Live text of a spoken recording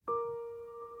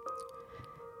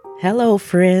Hello,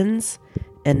 friends,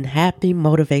 and happy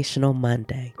Motivational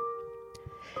Monday.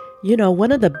 You know,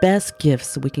 one of the best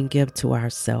gifts we can give to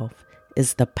ourselves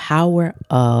is the power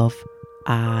of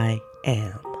I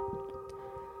am.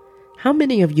 How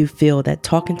many of you feel that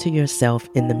talking to yourself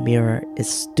in the mirror is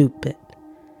stupid?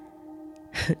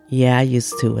 Yeah, I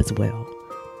used to as well.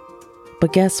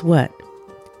 But guess what?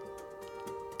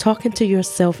 Talking to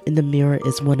yourself in the mirror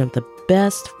is one of the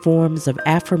best forms of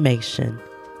affirmation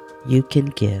you can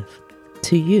give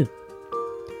to you.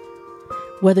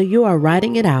 Whether you are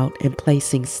writing it out and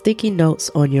placing sticky notes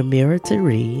on your mirror to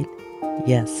read,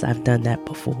 yes, I've done that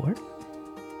before,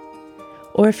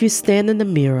 or if you stand in the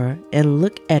mirror and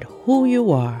look at who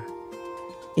you are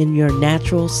in your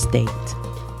natural state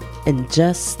and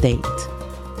just state,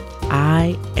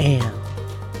 I am,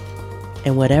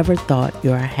 and whatever thought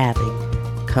you are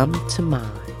having come to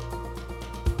mind.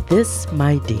 This,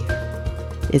 my dear,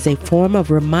 is a form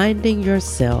of reminding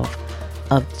yourself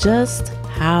of just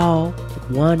how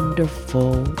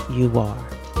wonderful you are.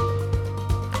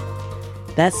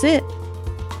 That's it.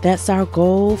 That's our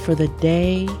goal for the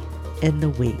day and the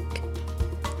week.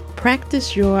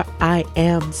 Practice your I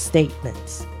am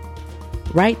statements.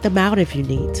 Write them out if you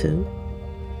need to.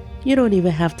 You don't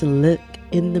even have to look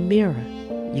in the mirror.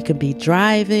 You can be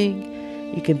driving,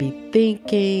 you can be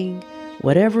thinking,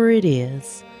 whatever it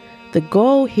is. The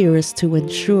goal here is to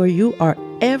ensure you are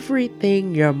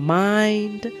everything your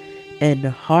mind and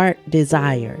heart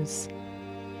desires.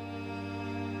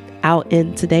 Out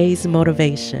in today's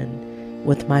motivation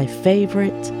with my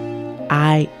favorite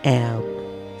I am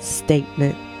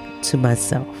statement to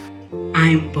myself.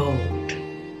 I'm bold.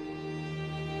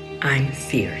 I'm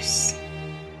fierce.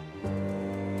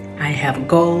 I have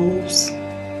goals.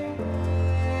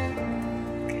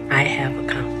 I have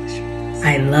accomplishments.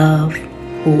 I love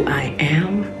who I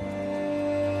am.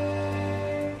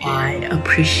 I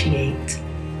appreciate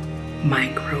my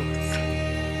growth.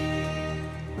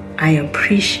 I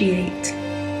appreciate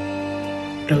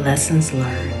the lessons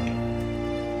learned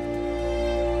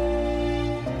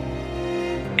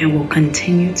and will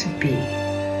continue to be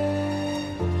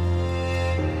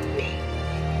me.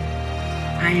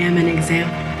 I am an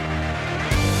example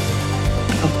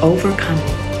of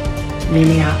overcoming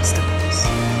many obstacles.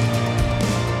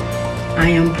 I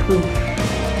am proof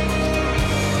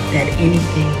that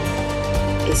anything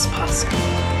is possible.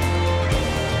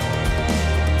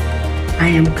 I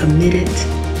am committed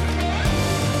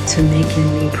to making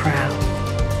me proud.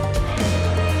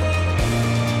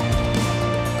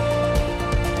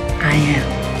 I am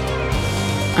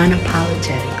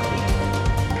unapologetically,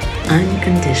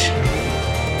 unconditionally,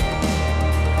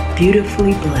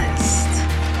 beautifully blessed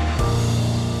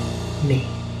me.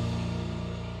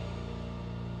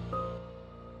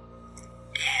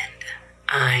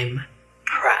 I'm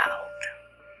proud.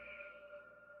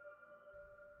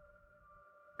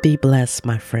 Be blessed,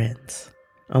 my friends.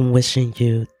 I'm wishing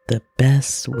you the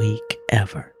best week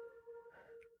ever.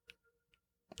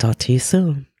 Talk to you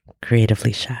soon.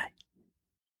 Creatively Shy.